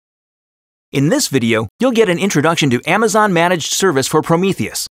In this video, you'll get an introduction to Amazon Managed Service for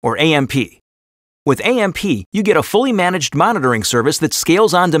Prometheus, or AMP. With AMP, you get a fully managed monitoring service that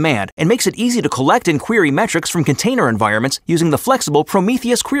scales on demand and makes it easy to collect and query metrics from container environments using the flexible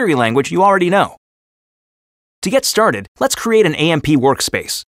Prometheus query language you already know. To get started, let's create an AMP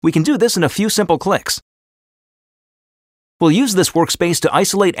workspace. We can do this in a few simple clicks. We'll use this workspace to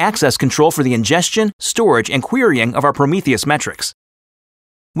isolate access control for the ingestion, storage, and querying of our Prometheus metrics.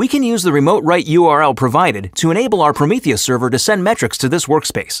 We can use the remote write URL provided to enable our Prometheus server to send metrics to this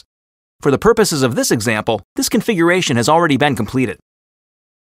workspace. For the purposes of this example, this configuration has already been completed.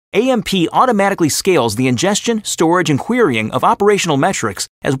 AMP automatically scales the ingestion, storage, and querying of operational metrics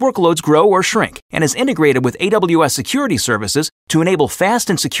as workloads grow or shrink, and is integrated with AWS security services to enable fast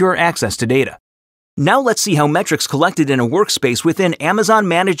and secure access to data. Now let's see how metrics collected in a workspace within Amazon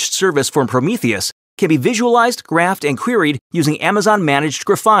Managed Service for Prometheus can be visualized, graphed, and queried using Amazon Managed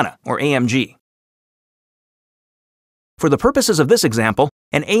Grafana, or AMG. For the purposes of this example,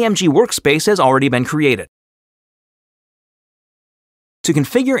 an AMG workspace has already been created. To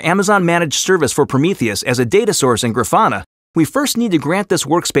configure Amazon Managed Service for Prometheus as a data source in Grafana, we first need to grant this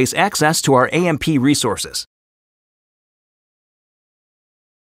workspace access to our AMP resources.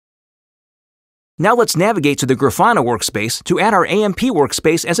 Now let's navigate to the Grafana workspace to add our AMP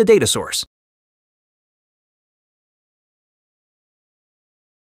workspace as a data source.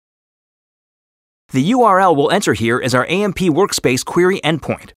 The URL we'll enter here is our AMP workspace query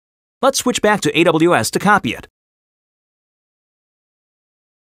endpoint. Let's switch back to AWS to copy it.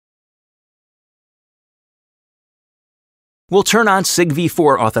 We'll turn on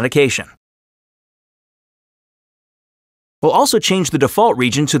SIG-v4 authentication. We'll also change the default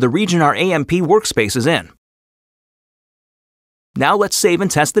region to the region our AMP workspace is in. Now let's save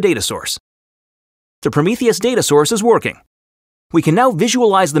and test the data source. The Prometheus data source is working. We can now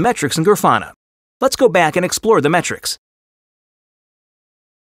visualize the metrics in Grafana. Let's go back and explore the metrics.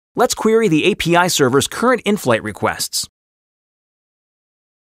 Let's query the API server's current in-flight requests.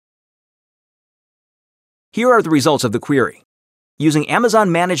 Here are the results of the query. Using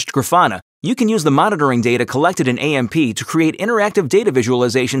Amazon Managed Grafana, you can use the monitoring data collected in AMP to create interactive data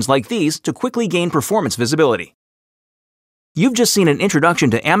visualizations like these to quickly gain performance visibility. You've just seen an introduction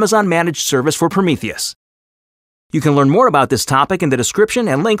to Amazon Managed Service for Prometheus. You can learn more about this topic in the description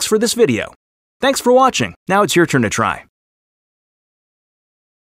and links for this video. Thanks for watching. Now it's your turn to try.